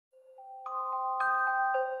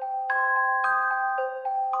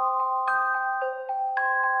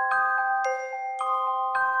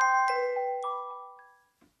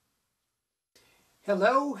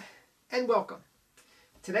Hello and welcome.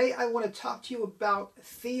 Today I want to talk to you about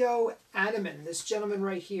Theo Annemann, this gentleman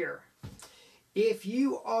right here. If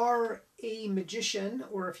you are a magician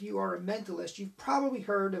or if you are a mentalist, you've probably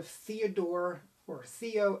heard of Theodore or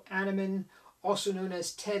Theo Annemann, also known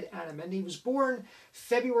as Ted Annemann. He was born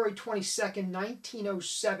February 22nd,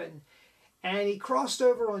 1907, and he crossed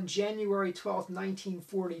over on January 12th,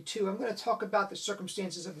 1942. I'm going to talk about the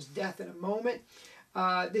circumstances of his death in a moment.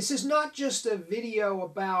 This is not just a video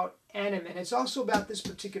about Annemann. It's also about this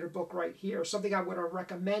particular book right here, something I would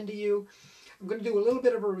recommend to you. I'm going to do a little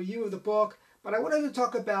bit of a review of the book, but I wanted to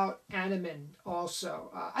talk about Annemann also.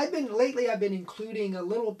 Lately I've been including a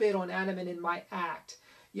little bit on Annemann in my act.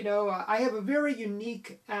 You know, I have a very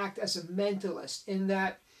unique act as a mentalist in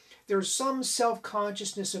that there's some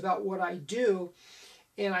self-consciousness about what I do,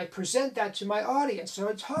 and I present that to my audience. So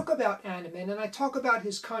I talk about Annemann, and I talk about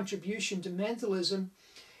his contribution to mentalism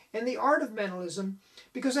and the art of mentalism,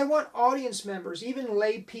 because I want audience members, even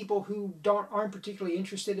lay people who aren't particularly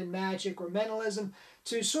interested in magic or mentalism,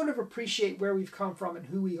 to sort of appreciate where we've come from and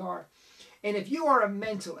who we are. And if you are a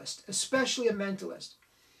mentalist, especially a mentalist,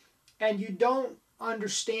 and you don't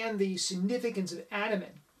understand the significance of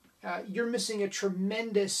Annemann, you're missing a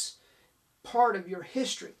tremendous part of your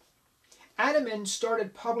history. Annemann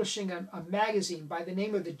started publishing a magazine by the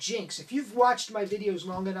name of the Jinx. If you've watched my videos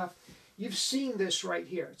long enough, you've seen this right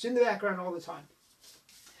here. It's in the background all the time.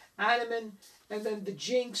 Annemann, and then the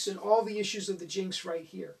Jinx, and all the issues of the Jinx right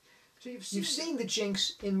here. So you've seen the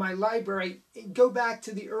Jinx in my library. Go back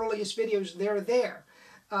to the earliest videos. They're there.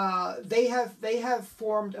 They have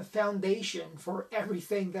formed a foundation for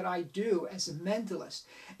everything that I do as a mentalist.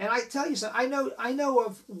 And I tell you something, I know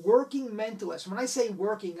of working mentalists. When I say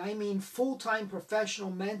working, I mean full-time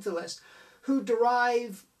professional mentalists who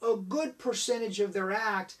derive a good percentage of their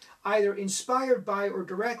act either inspired by or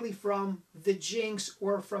directly from the Jinx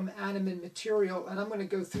or from Annemann material. And I'm going to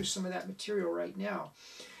go through some of that material right now.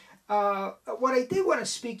 What I did want to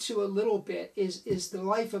speak to a little bit is the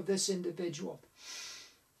life of this individual.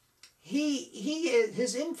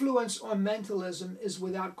 His influence on mentalism is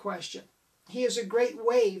without question. He is a great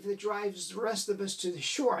wave that drives the rest of us to the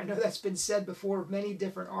shore. I know that's been said before of many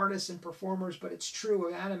different artists and performers, but it's true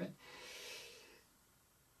of Annemann.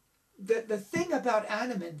 The thing about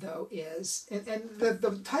Annemann, though, is, and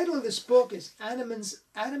the title of this book is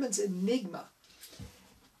Annemann's Enigma.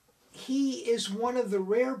 He is one of the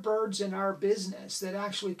rare birds in our business that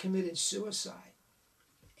actually committed suicide.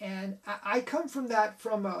 And I come from that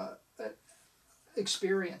from a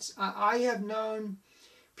experience. I have known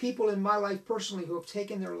people in my life personally who have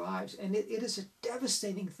taken their lives, and it is a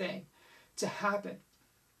devastating thing to happen.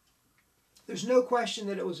 There's no question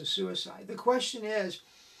that it was a suicide. The question is,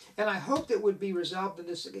 and I hope that would be resolved in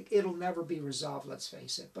this, it'll never be resolved, let's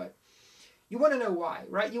face it, but you want to know why,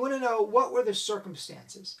 right? You want to know what were the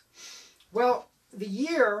circumstances. Well, the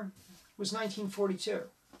year was 1942,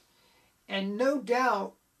 and no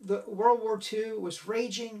doubt the World War II was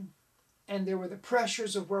raging, and there were the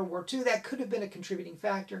pressures of World War II. That could have been a contributing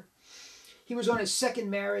factor. He was on his second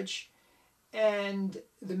marriage, and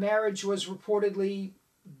the marriage was reportedly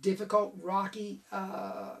difficult, rocky.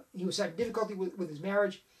 He was having difficulty with his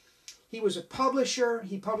marriage. He was a publisher.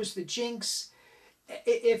 He published the Jinx.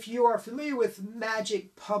 If you are familiar with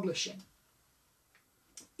magic publishing,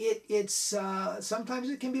 it's sometimes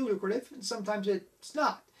it can be lucrative, and sometimes it's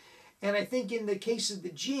not. And I think in the case of the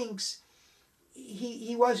Jinx,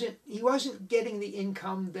 he wasn't getting the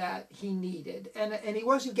income that he needed, and he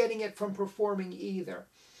wasn't getting it from performing either.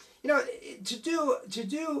 You know,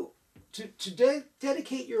 to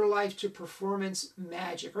dedicate your life to performance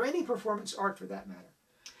magic, or any performance art for that matter,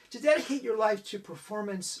 to dedicate your life to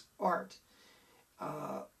performance art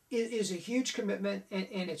is a huge commitment, and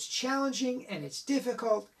it's challenging, and it's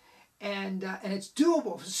difficult, and it's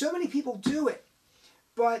doable. So many people do it.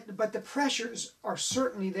 But the pressures are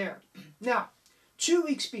certainly there. Now, 2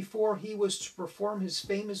 weeks before he was to perform his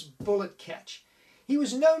famous bullet catch, he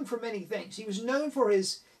was known for many things. He was known for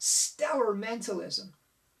his stellar mentalism,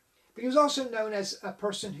 but he was also known as a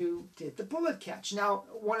person who did the bullet catch. Now,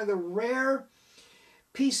 one of the rare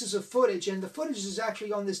pieces of footage, and the footage is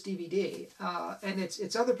actually on this DVD, and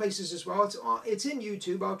it's other places as well. It's in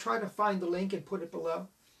YouTube. I'll try to find the link and put it below.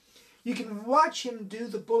 You can watch him do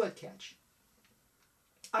the bullet catch.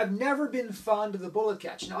 I've never been fond of the bullet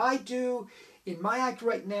catch. Now, I do, in my act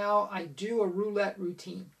right now, I do a roulette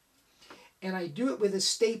routine. And I do it with a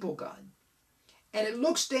staple gun. And it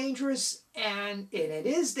looks dangerous, and it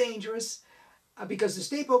is dangerous, because the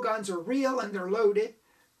staple guns are real and they're loaded.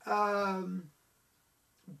 But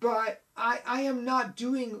I am not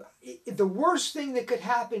doing, the worst thing that could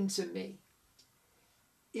happen to me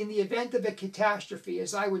in the event of a catastrophe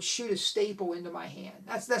is I would shoot a staple into my hand.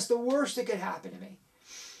 That's the worst that could happen to me.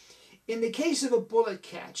 In the case of a bullet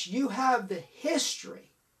catch, you have the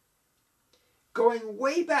history going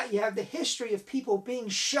way back. You have the history of people being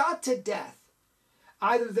shot to death,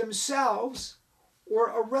 either themselves or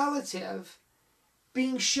a relative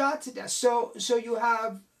being shot to death. So you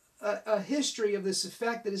have a history of this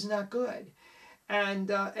effect that is not good. And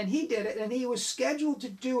he did it, and he was scheduled to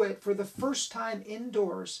do it for the first time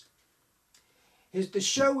indoors. The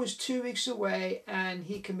show was 2 weeks away, and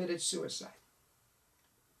he committed suicide.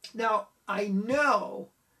 Now, I know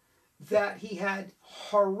that he had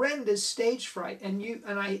horrendous stage fright, and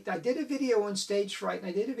I did a video on stage fright, and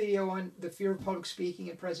I did a video on the fear of public speaking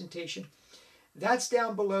and presentation. That's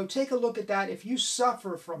down below. Take a look at that if you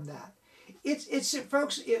suffer from that. It's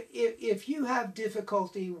folks, if you have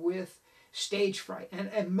difficulty with stage fright,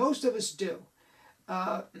 and most of us do,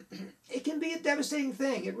 it can be a devastating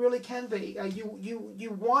thing. It really can be.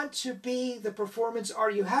 You want to be the performance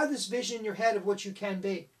artist. You have this vision in your head of what you can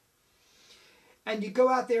be. And you go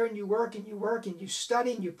out there and you work and you work and you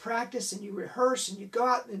study and you practice and you rehearse and you go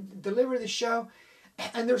out and deliver the show.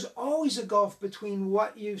 And there's always a gulf between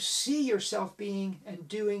what you see yourself being and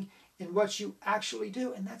doing and what you actually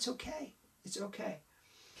do. And that's okay. It's okay.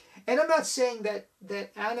 And I'm not saying that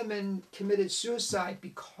Annemann committed suicide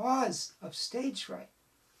because of stage fright.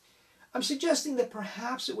 I'm suggesting that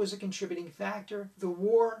perhaps it was a contributing factor. The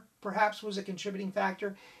war perhaps was a contributing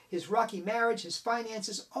factor. His rocky marriage, his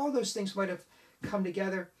finances, all those things might have come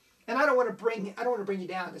together. And I don't want to bring you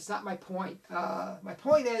down. That's not my point. My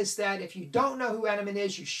point is that if you don't know who Annemann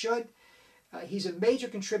is, you should. He's a major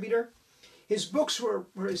contributor. His books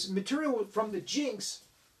his material from the Jinx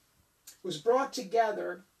was brought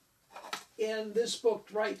together in this book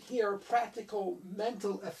right here, Practical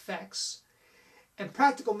Mental Effects. And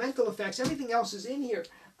Practical Mental Effects, everything else is in here.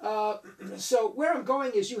 So where I'm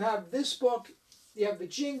going is you have this book, you have the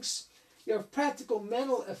Jinx, you have Practical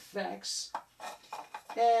Mental Effects,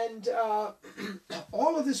 and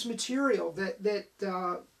all of this material that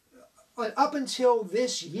up until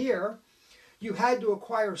this year you had to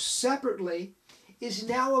acquire separately is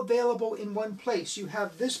now available in one place. You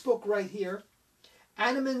have this book right here,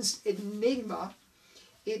 Annemann's Enigma.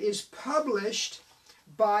 It is published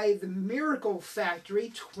by the Miracle Factory,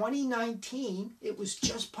 2019. It was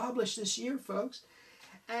just published this year, folks.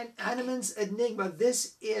 And Annemann's Enigma,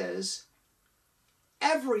 this is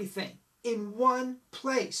everything in one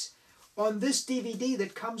place. On this DVD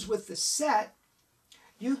that comes with the set,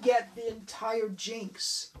 you get the entire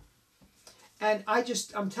Jinx. And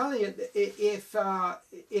I'm telling you,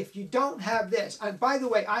 if you don't have this, and by the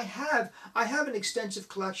way, I have an extensive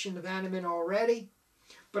collection of Annemann already,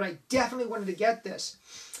 but I definitely wanted to get this.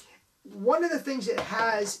 One of the things it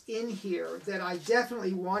has in here that I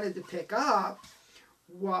definitely wanted to pick up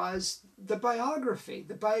was the biography,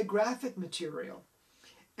 the biographic material.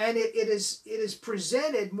 And it is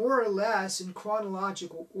presented more or less in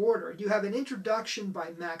chronological order. You have an introduction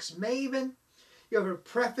by Max Maven. You have a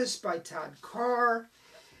preface by Todd Carr.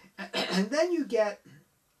 And then you get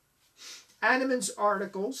Annemann's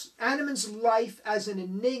articles. Annemann's Life as an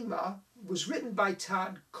Enigma was written by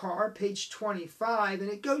Todd Carr, page 25, and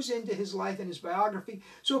it goes into his life and his biography.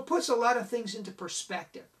 So it puts a lot of things into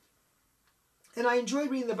perspective. And I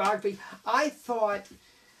enjoyed reading the biography. I thought,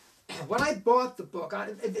 when I bought the book,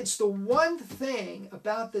 it's the one thing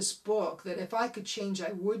about this book that if I could change,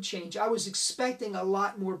 I would change. I was expecting a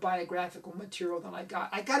lot more biographical material than I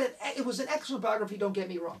got. It was an excellent biography, don't get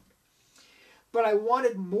me wrong. But I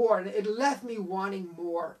wanted more, and it left me wanting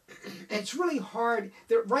more. And it's really hard.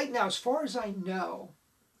 Right now, as far as I know,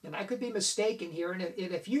 and I could be mistaken here, and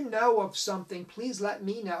if you know of something, please let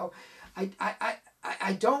me know.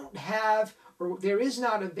 I don't have, or there is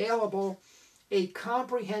not available, a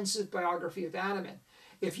comprehensive biography of Annemann.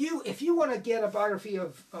 If you want to get a biography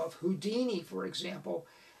of Houdini, for example,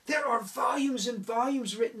 there are volumes and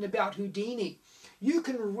volumes written about Houdini. You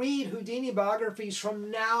can read Houdini biographies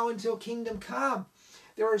from now until Kingdom Come.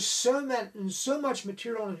 There are so much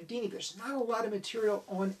material on Houdini. There's not a lot of material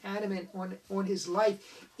on Annemann, on his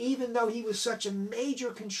life, even though he was such a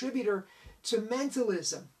major contributor to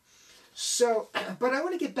mentalism. So, but I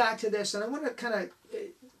want to get back to this, and I want to kind of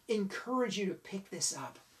encourage you to pick this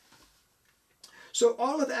up. So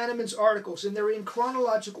all of Annemann's articles, and they're in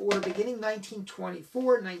chronological order, beginning 1924,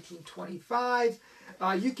 1925.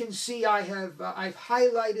 You can see I've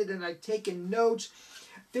highlighted and I've taken notes.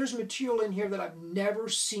 There's material in here that I've never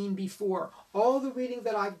seen before. All the reading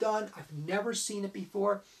that I've done, I've never seen it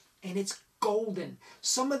before, and it's golden.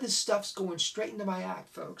 Some of this stuff's going straight into my act,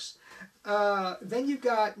 folks. Then you've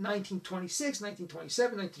got 1926,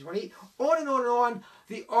 1927, 1928, on and on and on.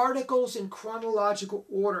 The articles in chronological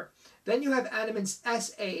order. Then you have Annemann's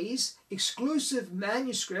essays, exclusive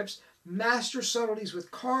manuscripts, master subtleties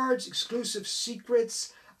with cards, exclusive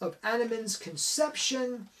secrets of Annemann's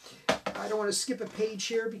conception. I don't want to skip a page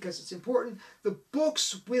here because it's important. The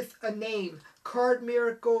books with a name, Card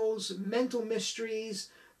Miracles, Mental Mysteries,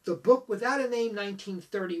 The Book Without a Name,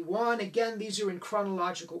 1931. Again, these are in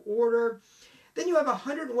chronological order. Then you have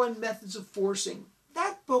 101 Methods of Forcing.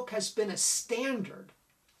 That book has been a standard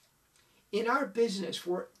in our business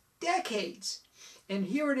for decades. And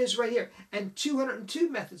here it is right here. And 202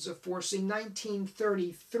 Methods of Forcing,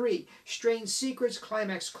 1933. Strange Secrets,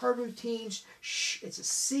 Climax Card Routines. Shh, it's a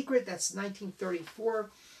secret. That's 1934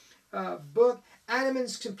 book.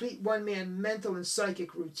 Annemann's Complete One-Man Mental and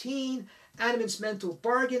Psychic Routine. Annemann's Mental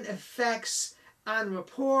Bargain Effects on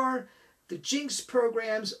Rapport. The Jinx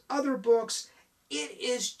programs, other books. It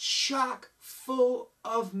is chock full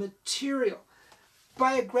of material.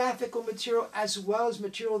 Biographical material as well as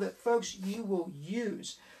material that, folks, you will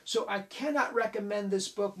use. So I cannot recommend this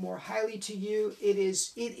book more highly to you. It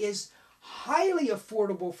is highly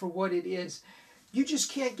affordable for what it is. You just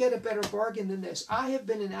can't get a better bargain than this. I have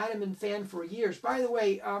been an Annemann fan for years. By the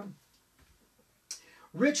way,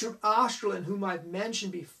 Richard Osterlin, whom I've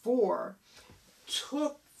mentioned before,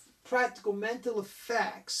 took Practical Mental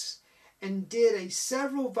Effects and did a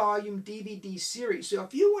several-volume DVD series. So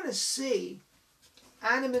if you want to see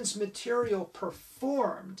Annemann's material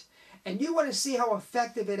performed, and you want to see how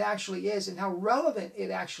effective it actually is and how relevant it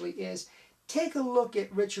actually is, take a look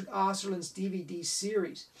at Richard Osterlin's DVD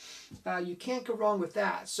series. You can't go wrong with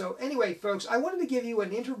that. So anyway, folks, I wanted to give you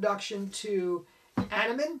an introduction to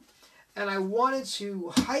Annemann, and I wanted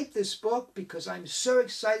to hype this book because I'm so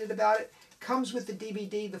excited about it. Comes with the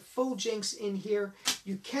DVD, the full Jinx in here.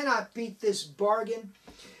 You cannot beat this bargain.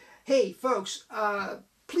 Hey, folks,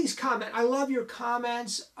 please comment. I love your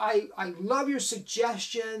comments. I love your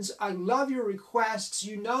suggestions. I love your requests.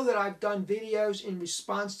 You know that I've done videos in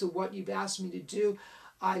response to what you've asked me to do.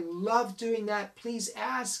 I love doing that. Please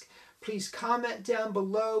ask. Please comment down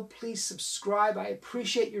below. Please subscribe. I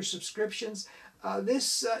appreciate your subscriptions.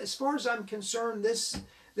 As far as I'm concerned,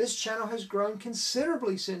 this channel has grown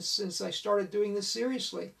considerably since I started doing this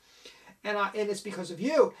seriously. And it's because of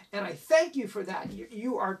you. And I thank you for that.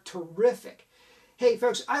 You are terrific. Hey,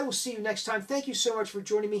 folks, I will see you next time. Thank you so much for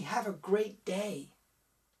joining me. Have a great day.